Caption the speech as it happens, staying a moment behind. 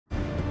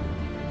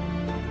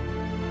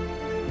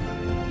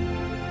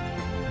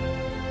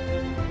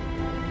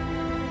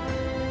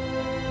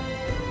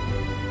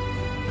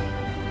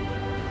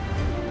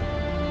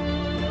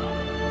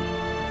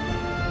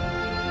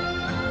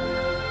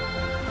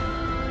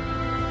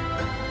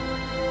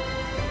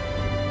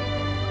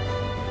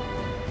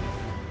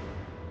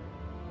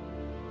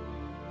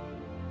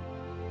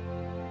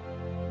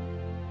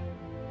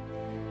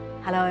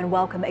Hello and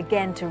welcome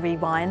again to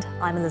Rewind.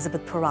 I'm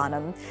Elizabeth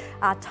Puranam.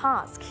 Our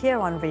task here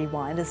on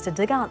Rewind is to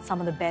dig out some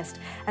of the best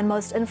and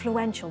most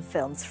influential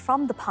films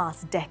from the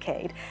past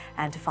decade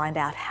and to find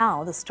out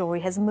how the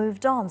story has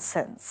moved on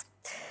since.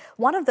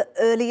 One of the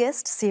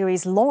earliest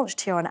series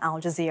launched here on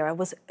Al Jazeera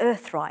was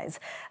Earthrise,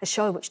 a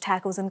show which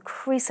tackles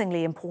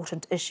increasingly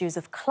important issues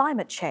of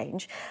climate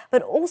change,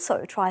 but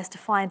also tries to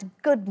find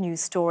good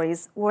news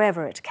stories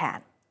wherever it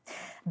can.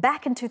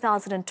 Back in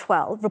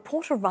 2012,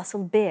 reporter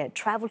Russell Beard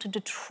travelled to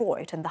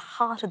Detroit in the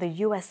heart of the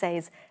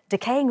USA's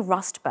decaying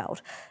Rust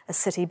Belt, a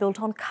city built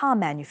on car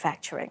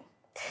manufacturing.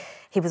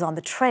 He was on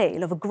the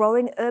trail of a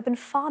growing urban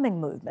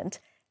farming movement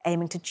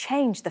aiming to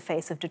change the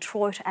face of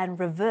Detroit and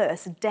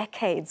reverse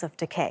decades of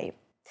decay.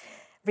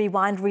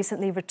 Rewind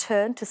recently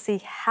returned to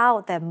see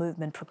how their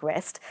movement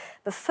progressed,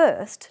 but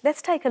first,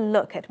 let's take a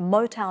look at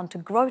Motown to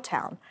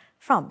Growtown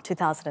from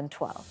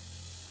 2012.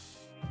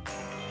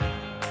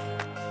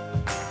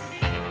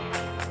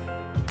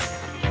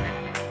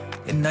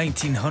 In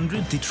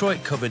 1900,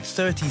 Detroit covered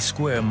 30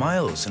 square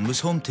miles and was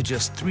home to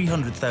just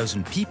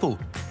 300,000 people,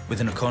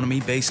 with an economy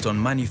based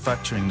on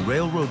manufacturing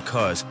railroad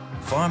cars,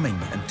 farming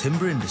and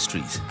timber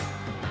industries.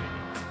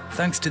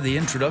 Thanks to the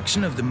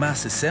introduction of the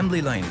mass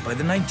assembly line, by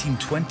the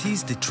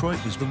 1920s,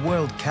 Detroit was the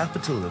world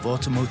capital of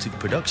automotive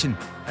production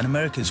and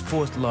America's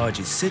fourth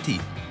largest city.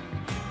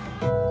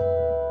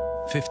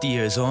 50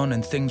 years on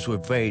and things were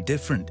very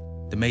different.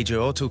 The major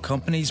auto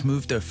companies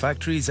moved their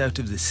factories out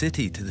of the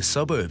city to the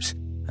suburbs,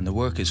 and the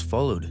workers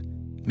followed.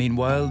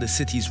 Meanwhile, the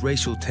city's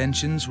racial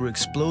tensions were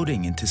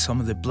exploding into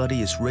some of the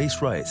bloodiest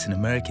race riots in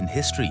American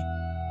history.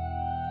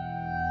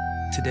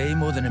 Today,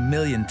 more than 1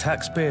 million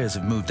taxpayers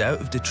have moved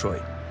out of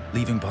Detroit,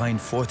 leaving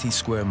behind 40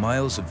 square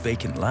miles of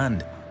vacant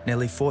land,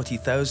 nearly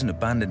 40,000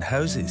 abandoned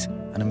houses,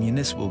 and a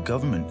municipal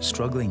government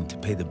struggling to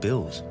pay the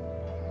bills.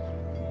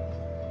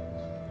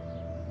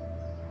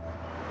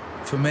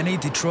 For many,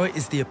 Detroit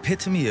is the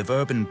epitome of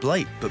urban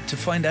blight, but to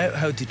find out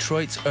how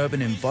Detroit's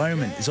urban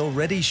environment is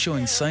already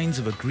showing signs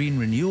of a green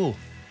renewal,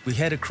 we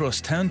head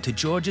across town to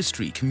Georgia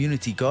Street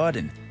Community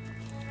Garden.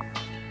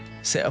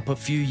 Set up a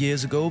few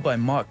years ago by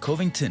Mark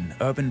Covington,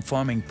 urban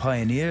farming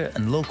pioneer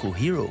and local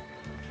hero.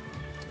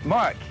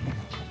 Mark,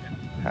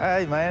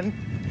 hi man,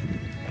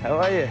 how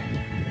are you?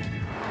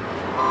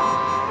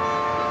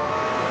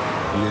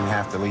 You didn't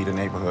have to leave the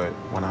neighborhood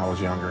when I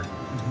was younger.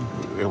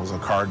 It was a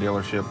car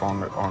dealership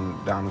on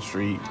down the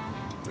street.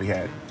 We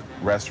had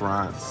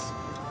restaurants,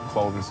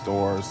 clothing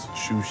stores,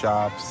 shoe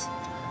shops.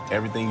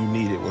 Everything you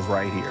needed was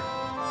right here.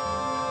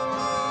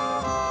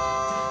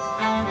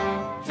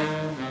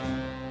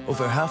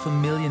 Over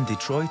 500,000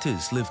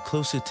 Detroiters live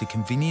closer to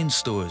convenience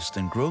stores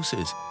than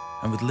grocers,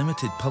 and with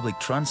limited public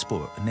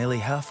transport and nearly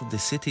half of the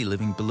city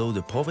living below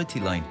the poverty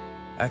line,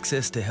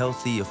 access to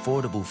healthy,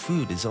 affordable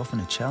food is often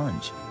a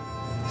challenge.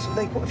 So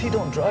like, what if you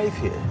don't drive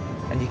here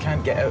and you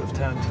can't get out of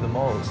town to the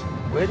malls?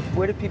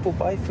 Where do people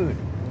buy food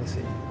in the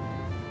city?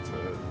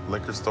 To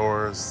liquor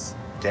stores,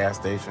 gas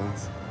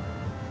stations,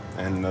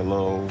 and the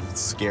little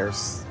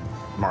scarce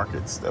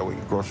markets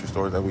grocery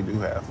stores that we do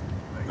have.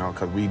 You know,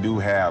 because we do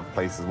have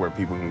places where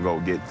people can go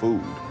get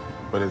food,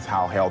 but it's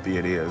how healthy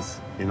it is,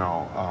 you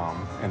know,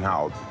 and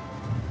how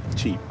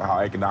cheap, how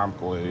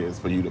economical it is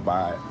for you to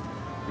buy it.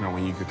 You know,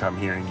 when you could come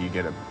here and you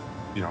get a,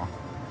 you know,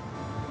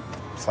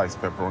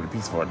 sliced pepperoni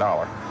piece for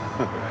 $1.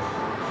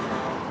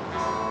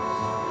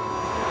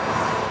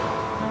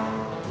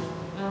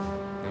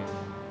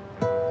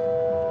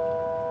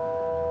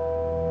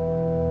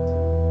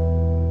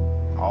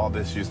 All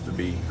this used to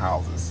be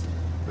houses.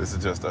 This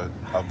is just a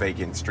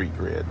vacant street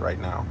grid right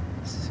now.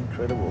 This is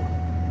incredible.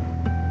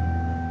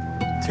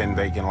 10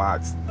 vacant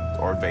lots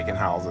or vacant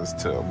houses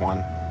to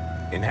 1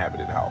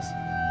 inhabited house.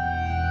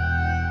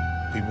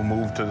 People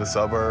move to the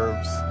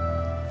suburbs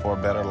for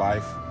a better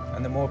life.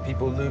 And the more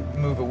people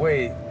move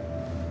away,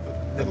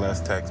 the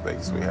less tax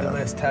base we have. The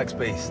less tax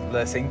base,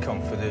 less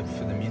income for the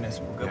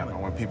municipal government.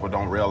 Yeah, when people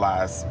don't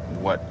realize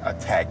what a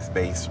tax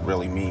base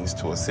really means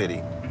to a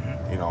city,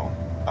 you know,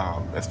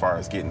 as far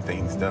as getting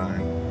things done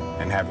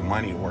and having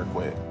money to work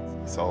with.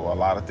 So a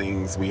lot of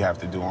things we have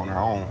to do on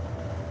our own,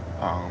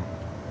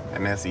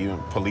 and that's even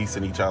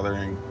policing each other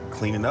and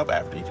cleaning up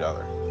after each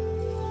other.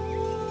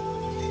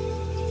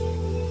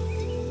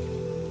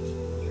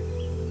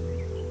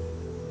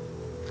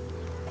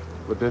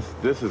 But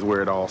this is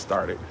where it all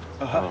started.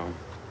 I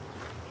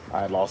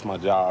had lost my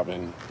job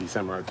in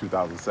December of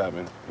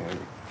 2007, and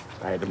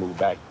I had to move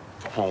back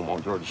home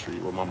on Georgia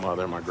Street with my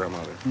mother and my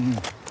grandmother.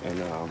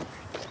 And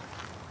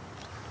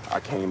I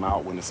came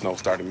out when the snow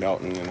started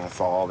melting, and I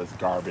saw all this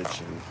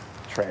garbage and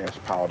trash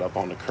piled up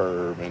on the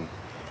curb, and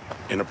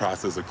in the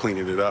process of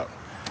cleaning it up,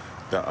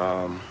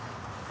 I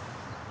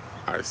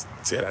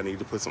said I need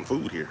to put some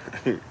food here.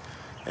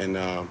 And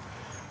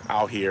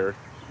out here,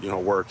 you know,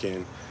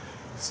 working,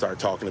 start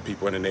talking to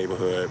people in the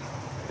neighborhood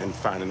and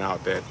finding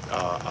out that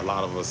a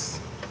lot of us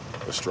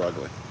were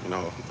struggling. You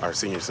know, our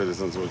senior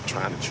citizens were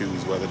trying to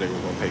choose whether they were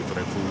going to pay for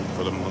their food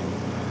for the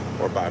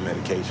month or buy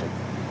medication.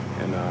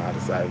 and I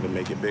decided to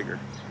make it bigger.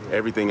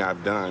 Everything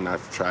I've done,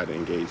 I've tried to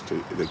engage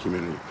to the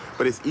community.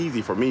 But it's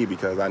easy for me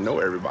because I know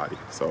everybody,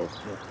 so.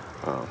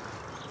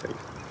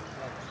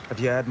 Have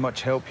you had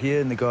much help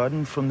here in the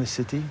garden from the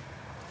city?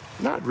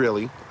 Not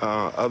really,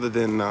 other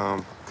than,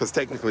 because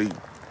technically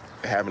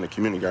having a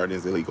community garden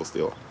is illegal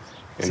still.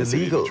 In the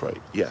city of Detroit.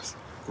 Yes,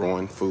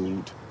 growing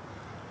food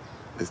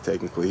is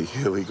technically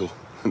illegal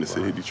in the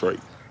city of Detroit.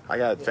 I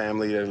got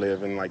family that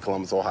live in like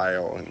Columbus,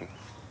 Ohio, and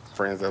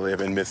friends that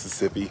live in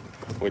Mississippi,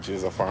 which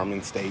is a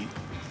farming state.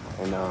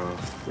 And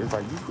they're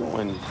like, you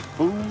growing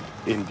food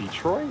in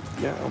Detroit?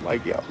 Yeah, I'm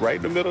like, yeah, right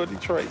in the middle of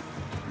Detroit.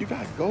 You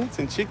got goats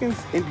and chickens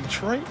in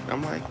Detroit?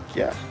 I'm like,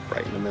 yeah,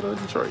 right in the middle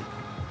of Detroit.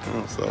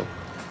 So.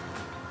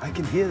 I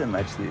can hear them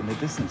actually in the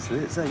distance.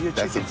 Is that your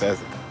chickens? That's a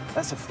pheasant.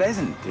 That's a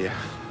pheasant? Yeah.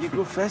 You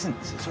grow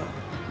pheasants as well?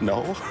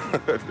 No,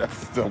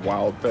 that's the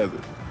wild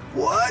pheasant.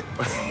 What?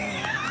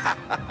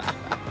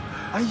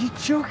 Are you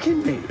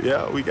joking me?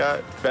 Yeah, we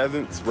got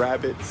pheasants,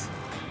 rabbits,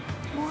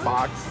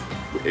 fox.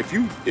 If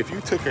you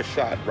took a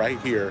shot right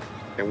here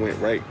and went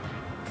right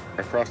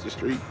across the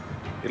street,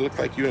 it looks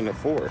like you're in the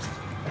forest.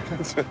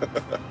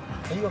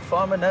 Are you a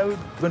farmer now?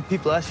 When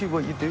people ask you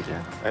what you do?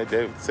 Yeah.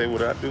 They say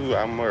what I do.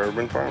 I'm an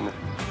urban farmer.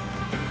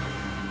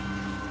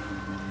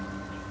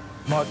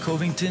 Mark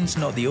Covington's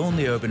not the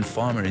only urban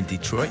farmer in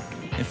Detroit.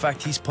 In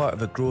fact, he's part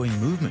of a growing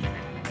movement.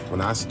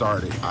 When I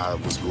started, I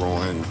was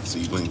growing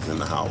seedlings in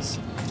the house.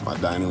 My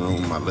dining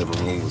room, my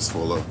living room was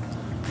full of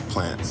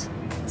plants.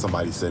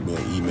 Somebody sent me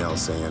an email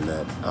saying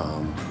that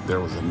there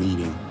was a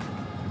meeting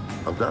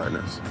of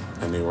gardeners,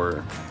 and they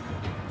were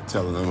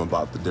telling them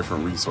about the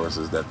different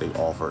resources that they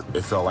offered.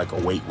 It felt like a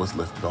weight was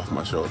lifted off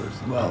my shoulders.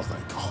 Wow. I was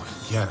like, oh,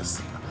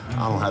 yes,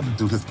 I don't have to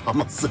do this by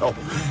myself,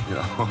 you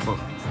know.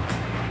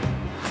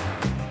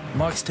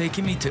 Mark's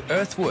taking me to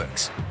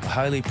Earthworks, a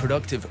highly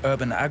productive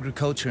urban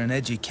agriculture and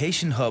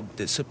education hub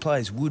that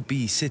supplies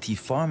would-be city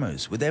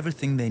farmers with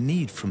everything they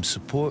need from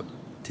support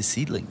to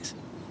seedlings.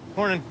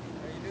 Morning.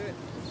 How you doing?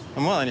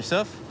 I'm well, and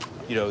yourself?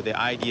 You know, the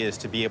idea is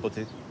to be able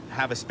to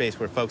have a space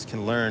where folks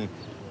can learn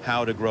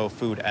how to grow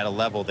food at a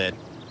level that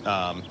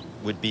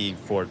would be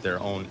for their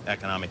own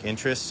economic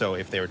interests. So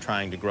if they were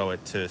trying to grow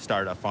it to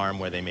start a farm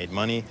where they made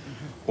money,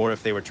 or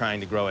if they were trying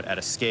to grow it at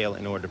a scale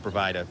in order to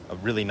provide a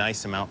really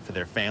nice amount for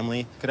their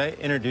family. Could I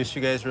introduce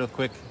you guys real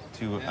quick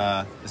to,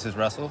 this is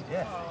Russell?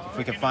 Yeah. If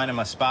we could find him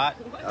a spot.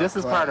 This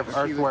is part of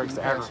Earthworks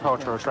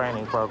agricultural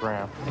training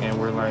program, and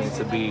we're learning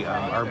to be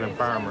urban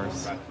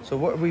farmers. So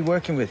what are we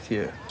working with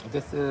here?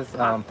 This is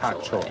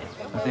pak choi.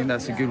 I think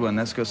that's a good one.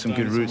 That's got some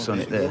good roots on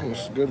it there.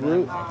 Good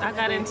root. I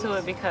got into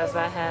it because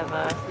I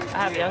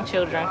have young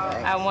children.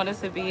 I wanted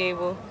to be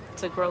able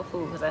to grow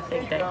food because I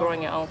think that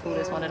growing your own food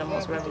is one of the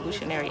most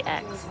revolutionary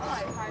acts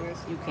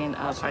you can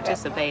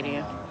participate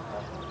in.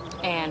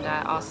 And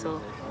I also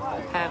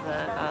have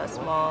a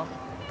small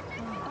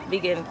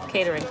vegan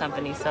catering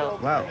company, so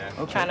wow,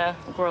 okay. Trying to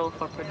grow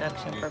for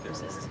production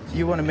purposes.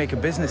 You want to make a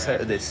business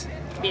out of this?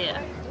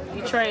 Yeah.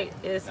 Detroit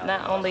is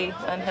not only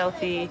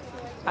unhealthy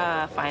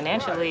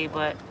financially,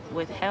 but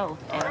with health.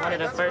 And one of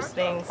the first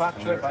things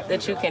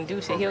that you can do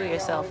to heal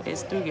yourself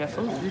is through your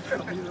food.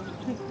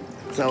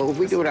 So if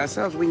we do it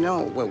ourselves, we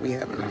know what we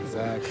have in our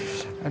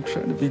Exactly. I'm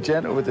trying to be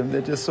gentle with them.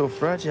 They're just so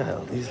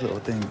fragile, these little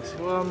things.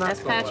 Well, as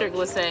Patrick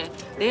would say,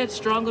 they're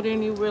stronger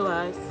than you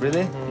realize.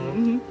 Really?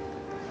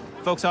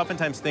 Mm-hmm. Folks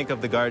oftentimes think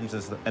of the gardens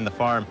and the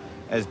farm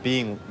as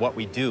being what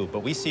we do, but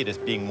we see it as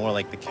being more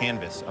like the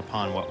canvas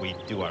upon what we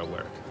do our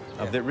work.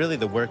 That really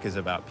the work is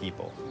about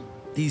people.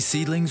 These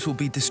seedlings will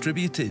be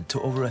distributed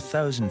to over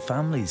 1,000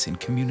 families in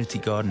community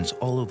gardens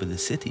all over the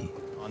city.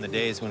 On the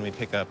days when we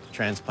pick up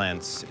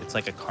transplants, it's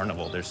like a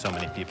carnival. There's so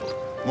many people.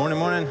 Morning,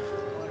 morning.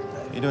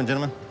 How you doing,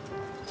 gentlemen?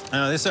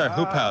 This is our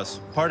hoop house.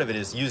 Part of it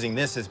is using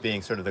this as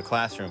being sort of the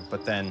classroom,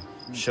 but then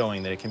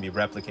showing that it can be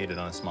replicated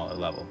on a smaller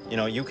level. You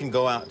know, you can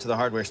go out to the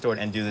hardware store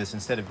and do this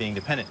instead of being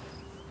dependent.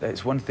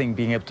 It's one thing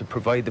being able to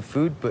provide the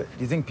food, but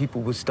do you think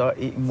people would start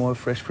eating more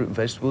fresh fruit and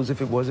vegetables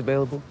if it was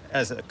available?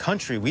 As a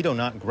country, we do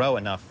not grow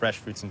enough fresh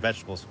fruits and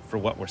vegetables for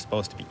what we're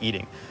supposed to be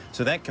eating.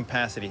 So that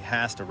capacity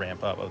has to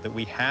ramp up, that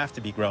we have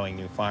to be growing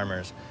new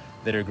farmers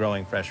that are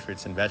growing fresh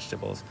fruits and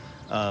vegetables.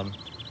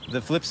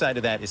 The flip side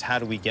of that is how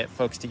do we get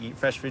folks to eat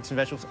fresh fruits and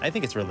vegetables? I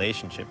think it's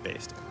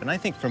relationship-based. And I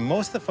think for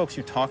most of the folks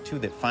you talk to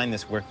that find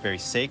this work very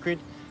sacred,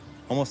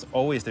 almost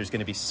always there's going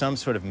to be some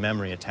sort of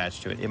memory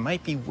attached to it. It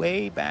might be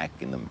way back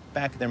in the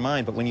back of their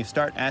mind, but when you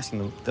start asking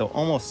them, they'll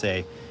almost say,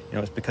 you know,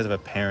 it's because of a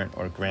parent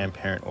or a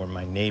grandparent or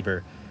my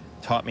neighbor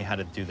taught me how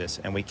to do this,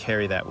 and we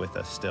carry that with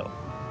us still.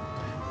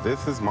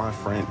 This is my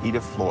friend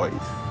Edith Floyd.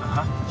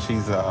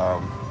 She's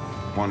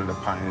one of the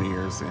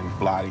pioneers in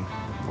blotting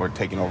or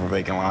taking over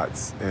vacant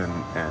lots and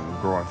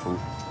growing food.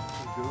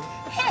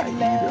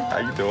 Hello. How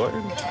you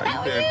doing?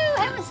 How are you?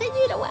 I haven't seen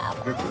you in a while.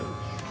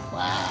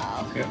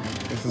 Wow. Yeah,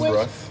 this is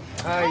Russ.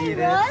 Hi, Hey, Edith.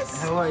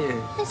 Russ. How are you?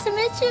 Nice to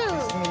meet you.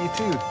 Nice to meet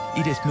you too.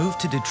 Edith moved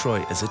to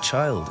Detroit as a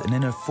child, and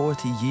in her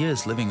 40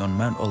 years living on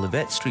Mount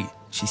Olivet Street,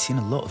 she's seen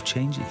a lot of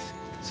changes.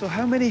 So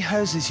how many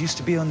houses used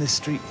to be on this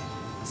street?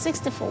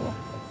 64.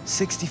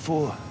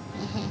 64.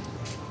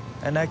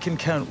 And I can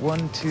count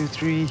 1, 2,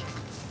 3,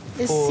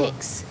 It's 4,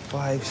 6.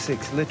 5,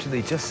 6.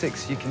 Literally, just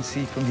 6 you can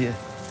see from here.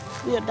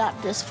 We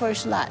adopted this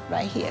first lot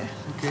right here.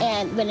 Okay.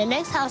 And when the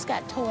next house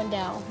got torn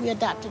down, we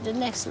adopted the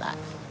next lot.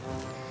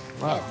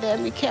 Wow. And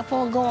then we kept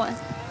on going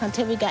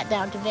until we got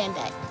down to Van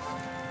Dyke.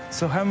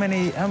 So how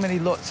many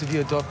lots have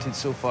you adopted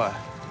so far?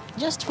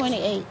 Just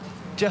 28.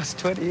 Just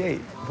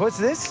 28. What's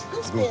this?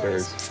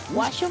 Gooseberries.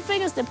 Wash your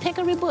fingers, the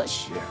pickery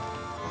bush. Yeah.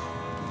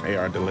 They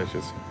are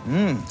delicious.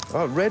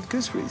 Oh, red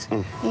gooseberries.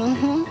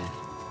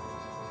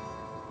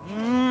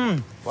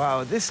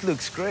 Wow, this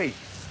looks great.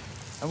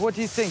 And what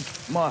do you think,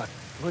 Mark?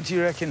 What do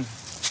you reckon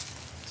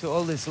to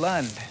all this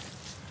land?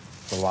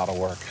 It's a lot of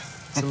work.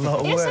 It's a lot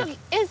of work.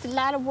 It's a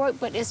lot of work,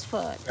 but it's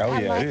fun. Oh,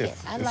 I yeah, like it it.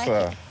 is. I like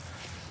it.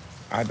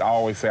 I'd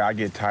always say I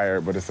get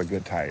tired, but it's a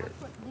good tired.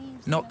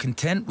 Not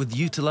content with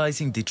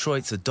utilising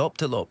Detroit's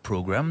Adopt-A-Lot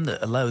program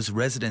that allows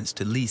residents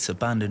to lease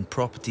abandoned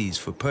properties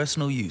for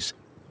personal use,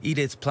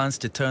 Edith plans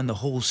to turn the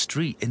whole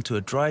street into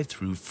a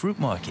drive-through fruit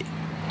market.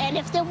 And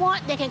if they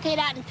want, they can get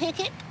out and pick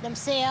it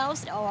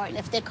themselves, or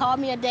if they call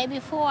me a day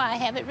before, I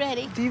have it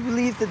ready. Do you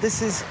believe that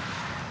that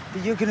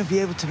you're going to be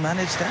able to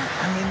manage that?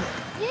 I mean...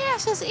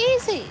 Yes, it's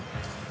easy.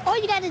 All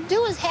you got to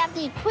do is have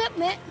the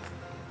equipment.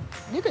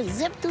 You can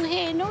zip through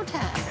here in no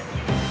time.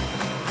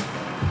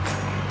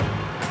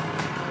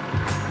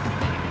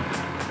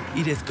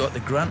 Edith got the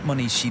grant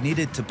money she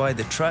needed to buy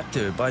the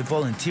tractor by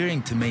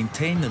volunteering to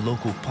maintain the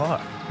local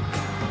park.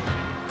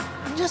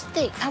 Just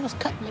think, I was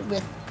cutting it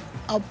with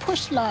a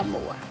push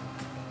lawnmower.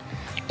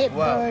 It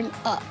burned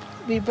up.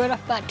 We burned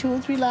up about 2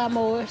 or 3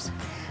 lawnmowers.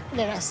 And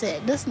then I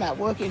said, this is not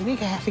working. We're going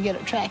to have to get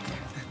a tractor.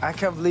 I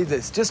can't believe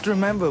this. Just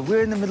remember,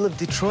 we're in the middle of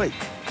Detroit.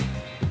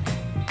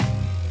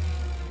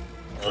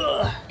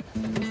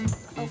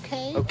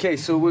 Okay? Okay,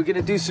 so we're going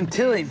to do some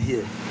tilling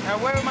here. Now,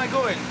 where am I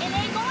going? It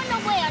ain't going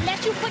nowhere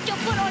unless you put your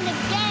foot on the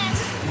gas.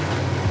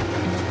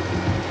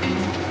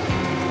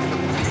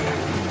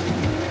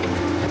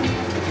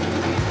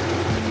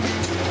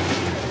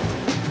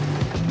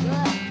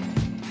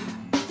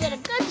 Good. Did a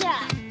good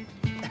job.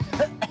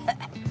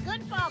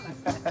 Good farmer.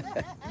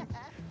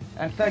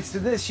 And thanks to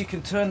this, you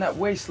can turn that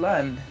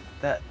wasteland,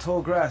 that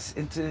tall grass,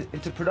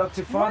 into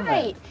productive farmland.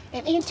 Right,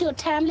 and into a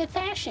timely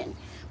fashion.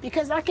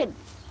 Because I could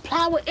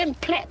plow it and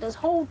plant this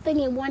whole thing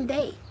in one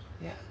day.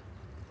 Yeah.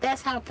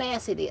 That's how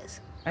fast it is.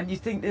 And you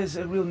think there's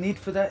a real need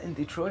for that in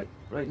Detroit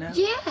right now?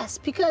 Yes,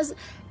 because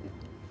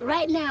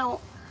right now,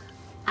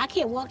 I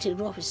can't walk to the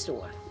grocery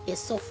store. It's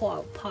so far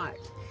apart.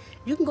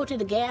 You can go to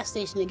the gas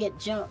station to get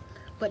junk,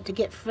 but to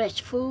get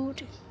fresh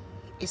food,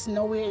 it's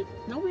nowhere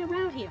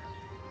around here.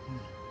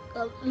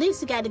 At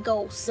least you got to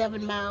go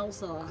 7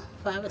 miles or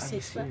 5 or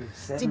 6 miles.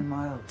 7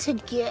 miles. To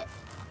get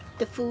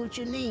the food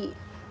you need.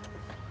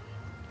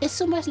 It's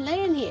so much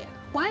land here.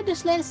 Why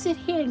just let it sit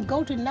here and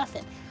go to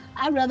nothing?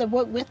 I'd rather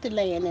work with the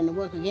land than to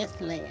work against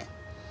the land.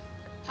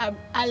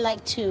 I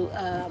like to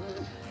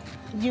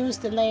use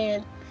the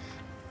land.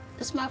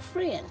 It's my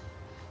friend.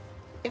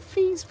 It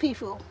feeds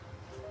people.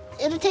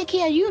 It'll take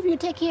care of you if you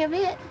take care of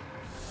it.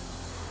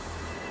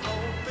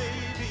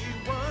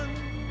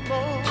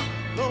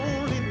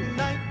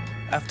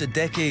 After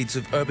decades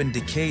of urban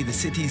decay, the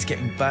city's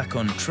getting back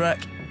on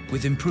track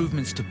with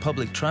improvements to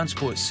public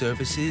transport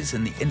services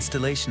and the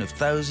installation of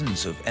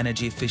thousands of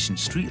energy-efficient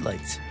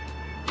streetlights.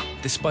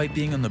 Despite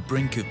being on the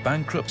brink of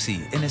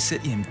bankruptcy,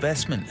 inner-city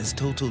investment has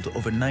totaled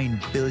over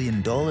 $9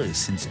 billion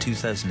since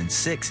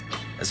 2006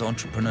 as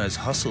entrepreneurs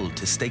hustled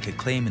to stake a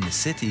claim in the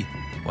city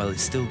while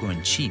it's still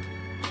going cheap.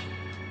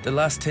 The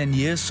last 10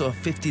 years saw a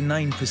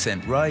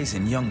 59% rise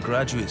in young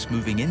graduates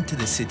moving into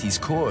the city's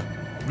core,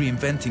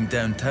 reinventing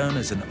downtown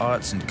as an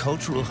arts and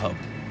cultural hub,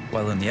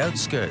 while on the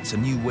outskirts, a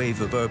new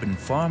wave of urban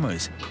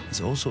farmers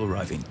is also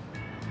arriving.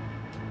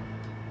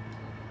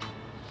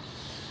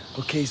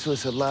 Okay, so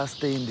it's the last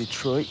day in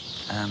Detroit.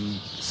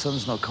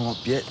 Sun's not come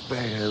up yet,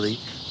 very early.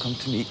 Come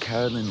to meet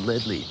Carolyn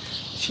Ledley.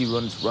 She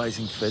runs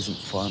Rising Pheasant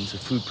Farms, a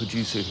food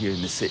producer here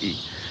in the city.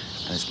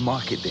 And it's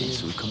market day,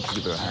 so we come to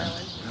give her a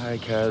hand. Hi,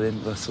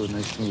 Carolyn. Well, so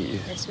nice to meet you.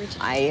 Nice to meet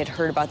you. I had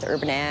heard about the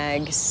urban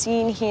ag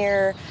scene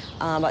here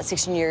about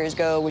 16 years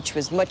ago, which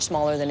was much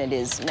smaller than it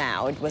is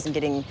now. It wasn't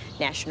getting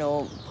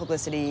national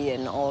publicity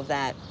and all of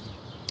that.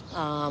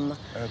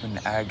 Urban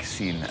ag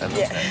scene. I love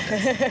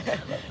that.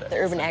 The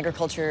urban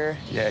agriculture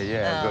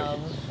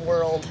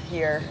world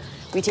here.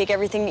 We take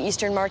everything to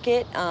Eastern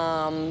Market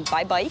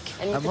by bike,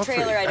 and with the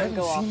trailer I don't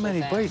go off. I haven't seen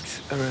many bikes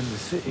around the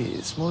city.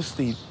 It's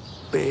mostly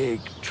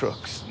big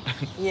trucks.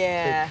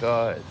 Yeah. Big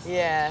cars.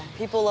 Yeah.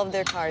 People love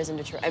their cars in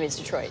Detroit. I mean, it's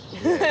Detroit.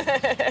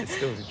 Yeah, it's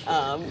still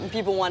Detroit.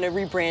 People want to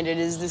rebrand it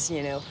as this,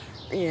 you know,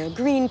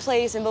 green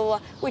place and blah, blah,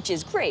 blah, which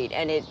is great.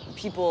 And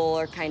people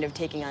are kind of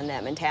taking on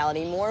that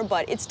mentality more,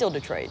 but it's still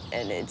Detroit,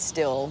 and it's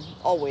still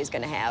always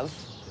going to have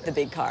the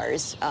big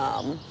cars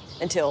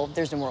until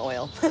there's no more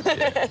oil.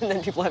 And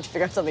then people have to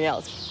figure out something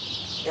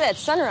else. Look at that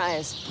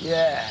sunrise.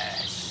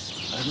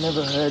 Yes. I've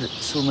never heard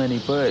so many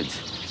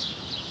birds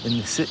in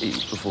the city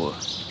before.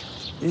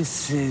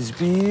 This is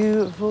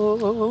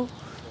beautiful.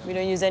 We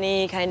don't use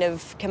any kind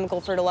of chemical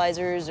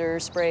fertilizers or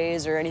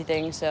sprays or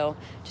anything, so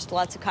just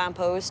lots of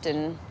compost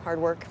and hard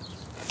work.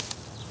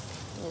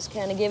 Just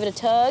kind of give it a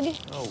tug.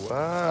 Oh,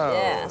 wow.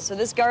 Yeah, so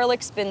this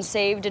garlic's been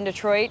saved in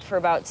Detroit for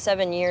about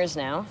 7 years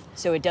now.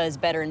 So it does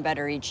better and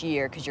better each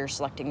year because you're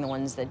selecting the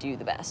ones that do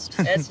the best.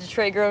 That's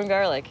Detroit-grown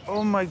garlic.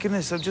 Oh, my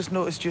goodness, I've just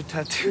noticed your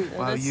tattoo.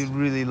 Wow, you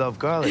really love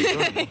garlic,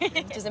 don't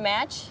you? Does it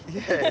match?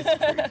 Yeah,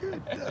 it's pretty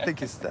good. I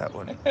think it's that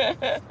one.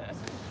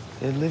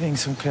 They're living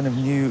some kind of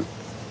new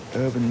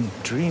urban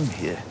dream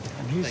here.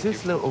 And who's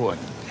this little one?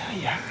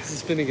 Yeah, this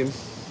is Finnegan.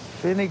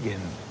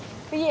 Finnegan.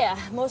 But yeah,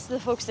 most of the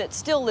folks that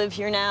still live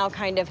here now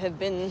kind of have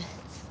been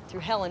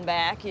through hell and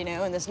back, you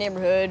know, in this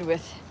neighborhood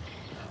with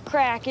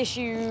crack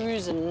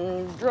issues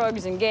and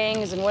drugs and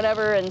gangs and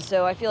whatever. And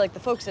so I feel like the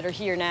folks that are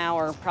here now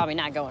are probably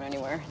not going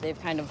anywhere. They've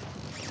kind of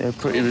They're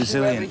pretty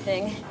resilient.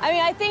 Everything. I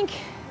mean, I think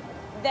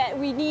that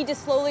we need to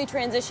slowly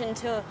transition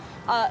to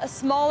a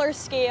smaller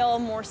scale,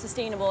 more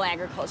sustainable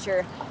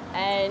agriculture.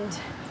 And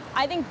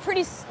I think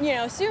pretty,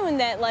 soon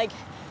that, like,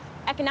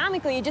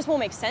 economically, it just won't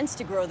make sense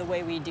to grow the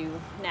way we do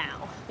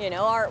now. You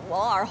know,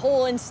 our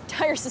whole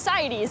entire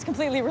society is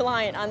completely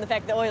reliant on the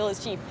fact that oil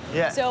is cheap.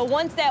 Yeah. So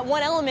once that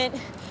one element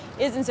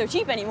isn't so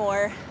cheap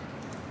anymore,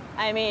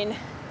 I mean,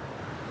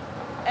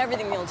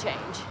 everything will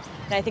change.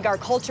 And I think our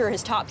culture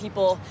has taught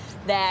people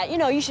that,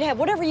 you should have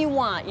whatever you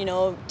want.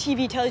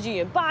 TV tells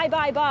you buy,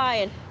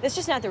 and that's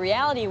just not the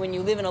reality when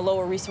you live in a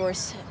lower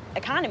resource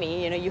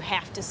economy. You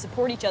have to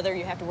support each other,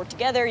 you have to work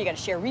together, you got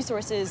to share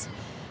resources,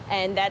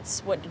 and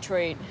that's what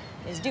Detroit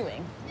is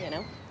doing,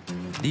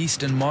 The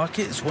Eastern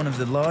Market is one of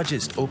the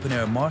largest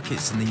open-air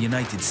markets in the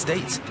United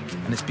States,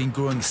 and it's been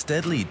growing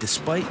steadily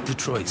despite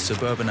Detroit's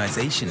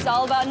suburbanization. It's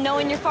all about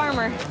knowing your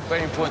farmer.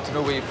 Very important to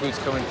know where your food's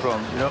coming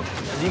from,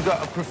 Have you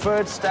got a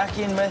preferred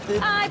stacking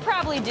method? I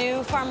probably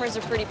do. Farmers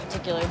are pretty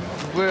particular.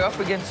 We're up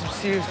against some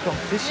serious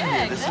competition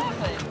here.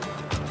 Exactly.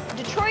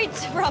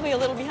 Detroit's probably a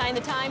little behind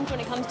the times when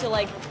it comes to,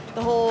 like,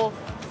 the whole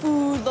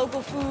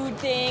local food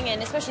thing,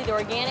 and especially the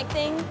organic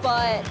thing,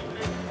 but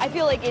I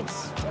feel like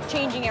it's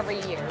changing every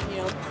year,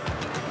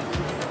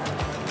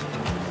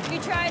 You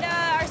tried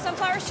our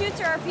sunflower shoots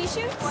or our pea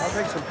shoots? I'll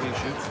take some pea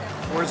shoots.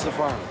 Where's the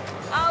farm?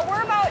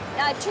 We're about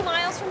 2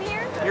 miles from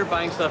here. You're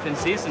buying stuff in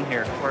season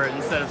here, where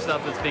instead of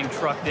stuff that's being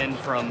trucked in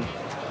from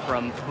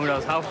who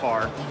knows how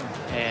far,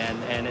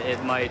 and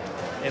it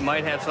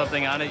might have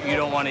something on it you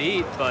don't want to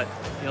eat, but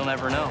you'll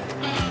never know.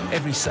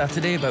 Every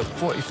Saturday, about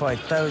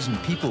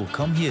 45,000 people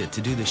come here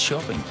to do the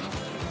shopping.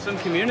 Some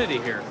community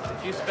here.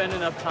 If you spend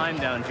enough time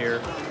down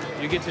here,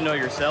 you get to know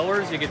your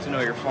sellers, you get to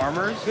know your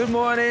farmers. Good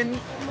morning.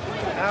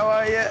 How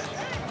are you?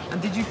 And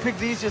did you pick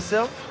these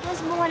yourself?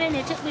 This morning,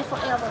 it took me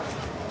forever.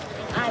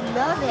 I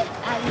love it.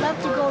 I love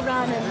to go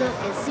around and look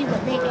and see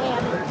what they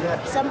have.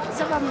 Yeah. Some of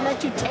them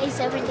let you taste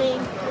everything.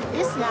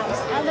 It's nice.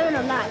 I learn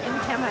a lot every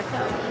time I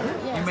come.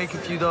 Yes. You make a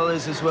few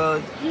dollars as well.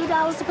 A few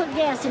dollars to put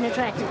gas in the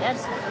tractor.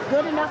 That's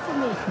good enough for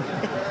me.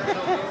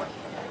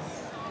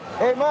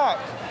 Hey, Mark.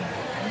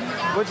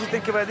 What do you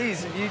think about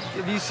these?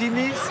 Have you seen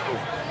these?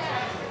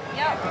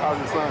 Yep. How's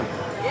it sound?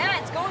 Yeah,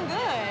 it's going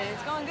good.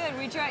 It's going good.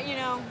 We try,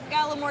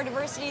 got a little more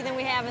diversity than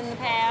we have in the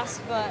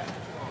past, but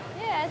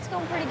yeah, it's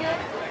going pretty good.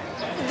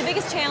 The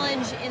biggest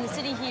challenge in the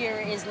city here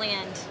is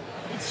land.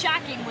 It's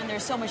shocking when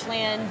there's so much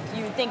land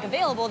you would think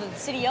available that the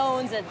city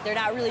owns that they're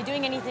not really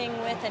doing anything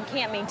with and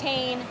can't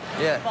maintain.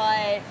 Yeah.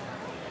 But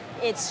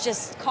it's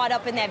just caught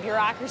up in that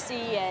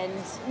bureaucracy, and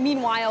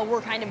meanwhile,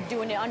 we're kind of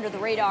doing it under the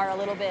radar a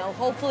little bit.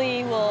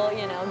 Hopefully, we'll,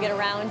 get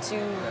around to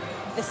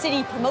the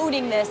city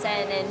promoting this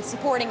and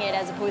supporting it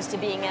as opposed to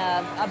being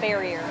a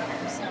barrier.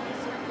 So.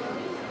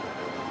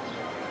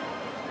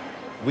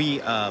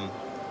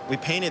 We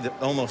painted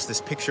almost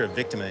this picture of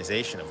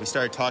victimization. If we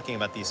started talking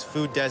about these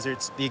food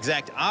deserts, the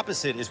exact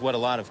opposite is what a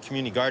lot of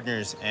community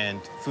gardeners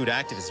and food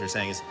activists are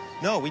saying is,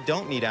 no, we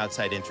don't need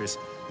outside interests.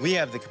 We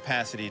have the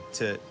capacity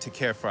to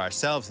care for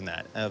ourselves in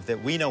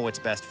that we know what's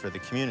best for the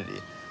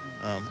community.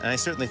 And I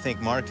certainly think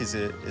Mark is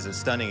a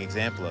stunning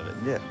example of it.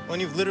 Yeah.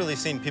 When you've literally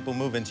seen people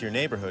move into your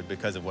neighborhood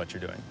because of what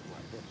you're doing,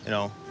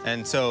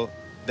 and so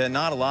then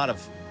not a lot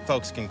of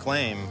folks can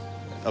claim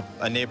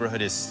a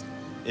neighborhood is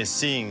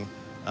seeing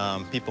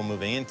people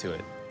moving into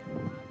it.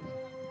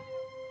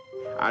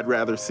 I'd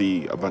rather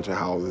see a bunch of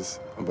houses,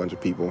 a bunch of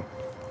people,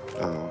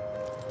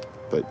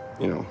 but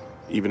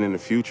even in the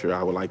future,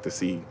 I would like to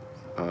see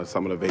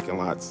some of the vacant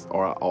lots,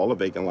 or all the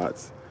vacant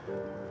lots,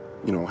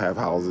 have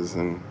houses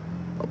and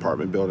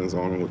apartment buildings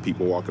on them with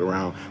people walking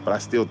around. But I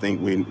still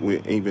think we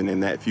even in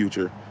that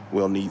future,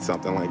 we'll need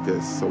something like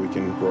this so we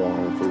can grow our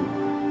own food.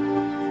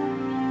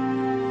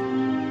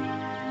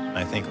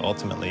 I think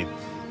ultimately,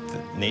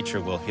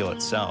 nature will heal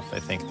itself. I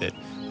think that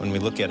when we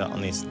look at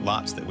on these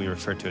lots that we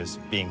refer to as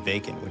being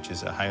vacant, which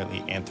is a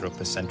highly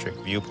anthropocentric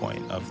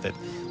viewpoint of that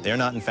they're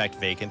not in fact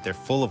vacant, they're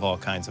full of all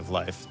kinds of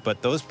life,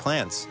 but those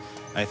plants,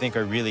 I think,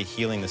 are really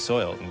healing the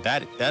soil. And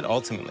that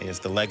ultimately is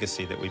the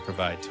legacy that we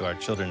provide to our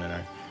children and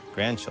our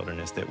grandchildren,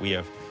 is that we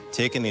have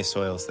taken these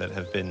soils that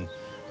have been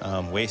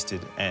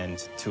wasted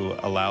and to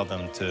allow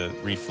them to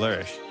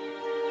re-flourish.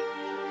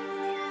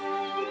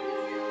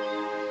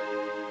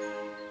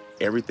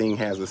 everything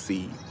has a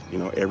seed. You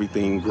know,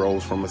 everything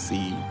grows from a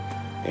seed,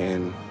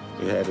 and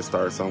it had to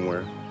start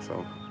somewhere,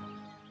 so.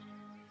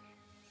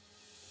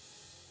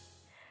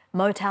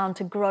 Motown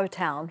to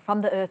Growtown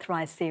from the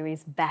Earthrise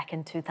series back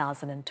in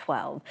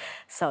 2012.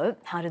 So,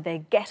 how did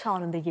they get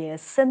on in the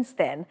years since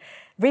then?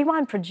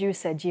 Rewind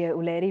producer Gia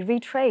Uleri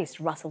retraced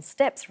Russell's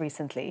steps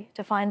recently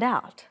to find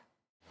out.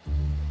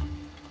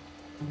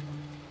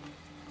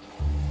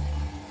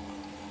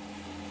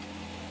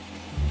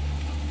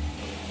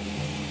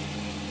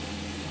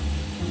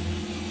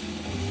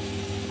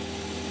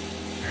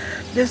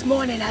 This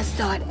morning I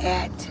start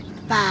at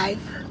 5.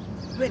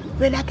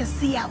 When I can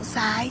see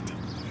outside,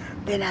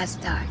 then I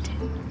start.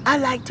 I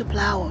like to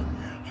plow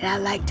and I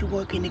like to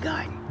work in the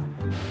garden.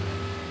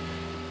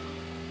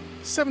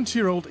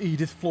 70-year-old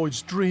Edith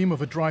Floyd's dream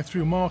of a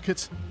drive-through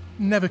market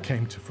never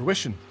came to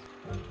fruition.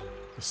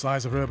 The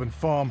size of her urban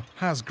farm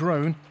has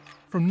grown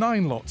from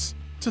 9 lots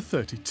to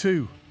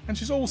 32, and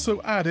she's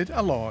also added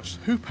a large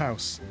hoop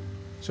house,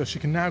 so she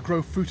can now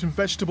grow fruit and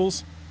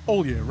vegetables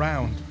all year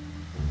round.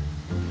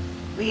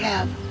 We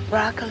have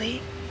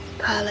broccoli,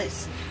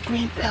 collards,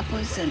 green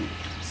peppers, and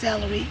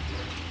celery.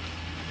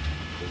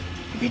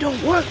 If you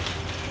don't work,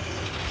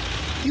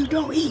 you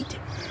don't eat.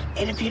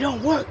 And if you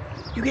don't work,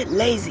 you get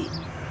lazy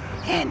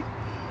and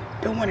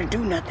don't want to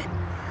do nothing.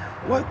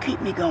 Work keep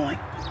me going.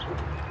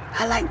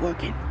 I like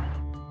working.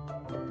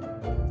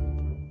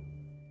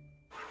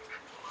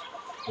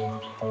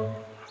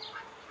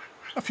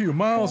 A few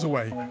miles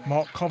away,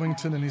 Mark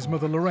Covington and his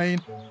mother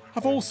Lorraine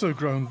have also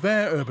grown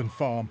their urban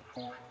farm,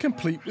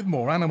 complete with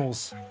more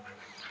animals.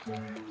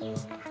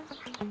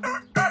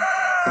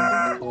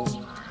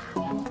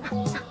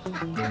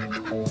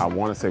 I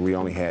want to say we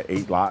only had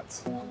 8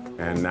 lots,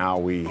 and now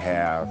we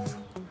have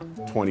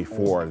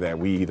 24 that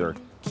we either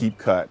keep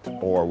cut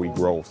or we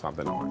grow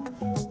something on.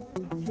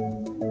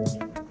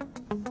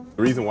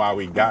 The reason why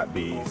we got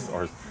these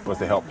was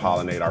to help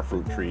pollinate our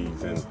fruit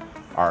trees and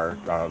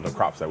the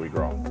crops that we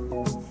grow.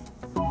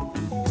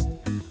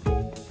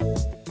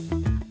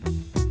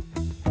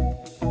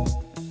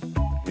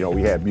 You know,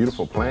 we had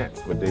beautiful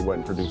plants, but they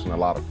wasn't producing a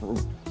lot of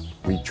fruit.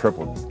 We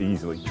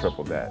easily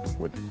tripled that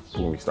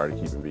when we started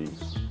keeping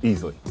bees.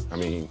 Easily. I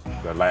mean,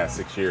 the last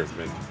 6 years have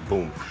been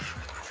boom.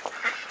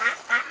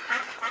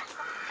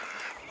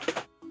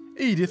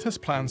 Edith has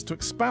plans to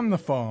expand the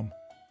farm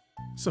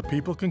so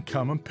people can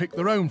come and pick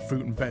their own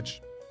fruit and veg.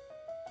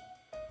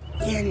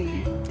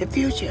 In the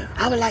future,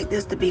 I would like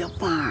this to be a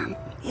farm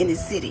in the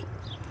city.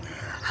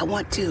 I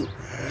want to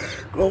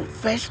grow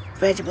fresh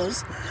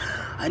vegetables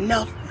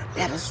enough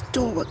that a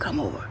store would come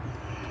over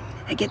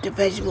and get the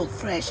vegetables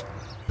fresh.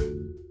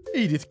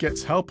 Edith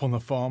gets help on the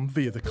farm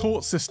via the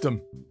court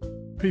system.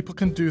 People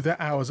can do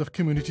their hours of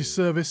community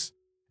service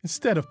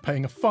instead of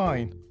paying a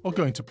fine or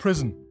going to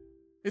prison.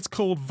 It's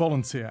called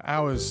volunteer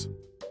hours.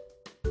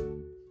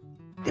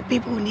 The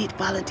people who need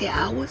volunteer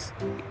hours,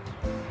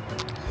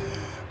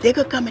 they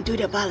could come and do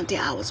their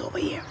volunteer hours over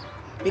here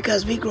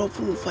because we grow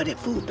food for the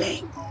food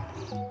bank.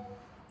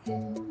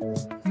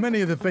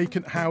 Many of the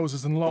vacant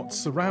houses and lots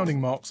surrounding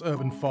Mark's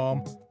urban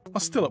farm are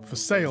still up for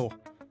sale.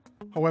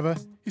 However,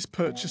 he's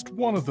purchased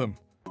one of them,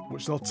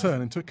 which they'll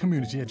turn into a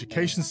community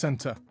education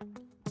centre.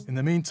 In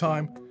the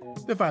meantime,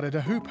 they've added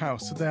a hoop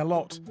house to their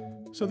lot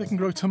so they can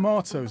grow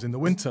tomatoes in the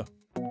winter.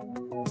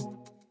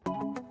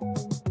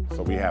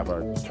 So we have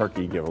a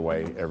turkey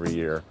giveaway every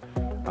year.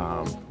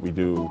 We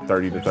do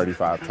 30 to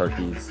 35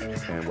 turkeys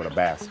and with a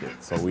basket.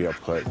 So we'll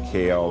put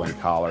kale and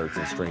collards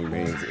and string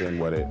beans in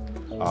with it,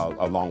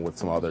 along with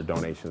some other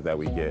donations that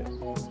we get.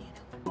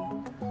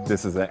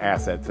 This is an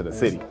asset to the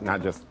city,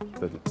 not just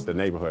the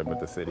neighborhood, but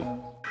the city.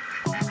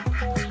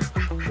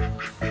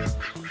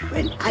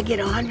 When I get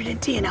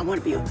 110, I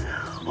want to be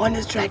on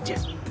this tractor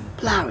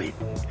plowing.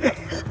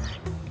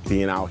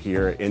 Being out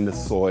here in the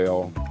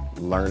soil,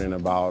 learning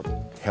about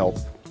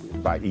health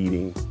by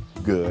eating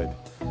good,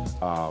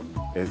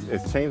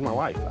 it's changed my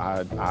life.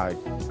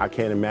 I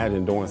can't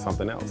imagine doing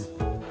something else.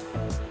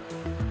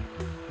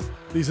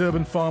 These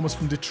urban farmers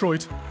from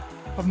Detroit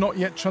have not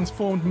yet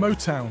transformed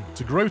Motown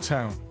to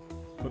Growtown,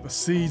 but the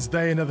seeds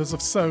they and others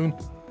have sown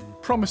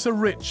promise a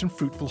rich and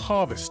fruitful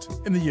harvest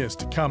in the years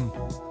to come.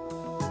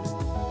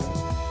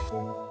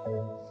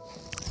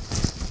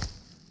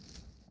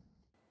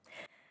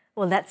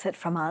 Well, that's it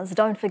from us.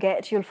 Don't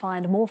forget, you'll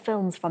find more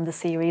films from the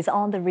series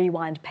on the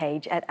Rewind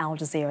page at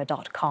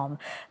aljazeera.com.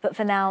 But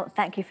for now,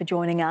 thank you for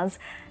joining us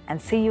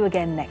and see you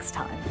again next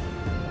time.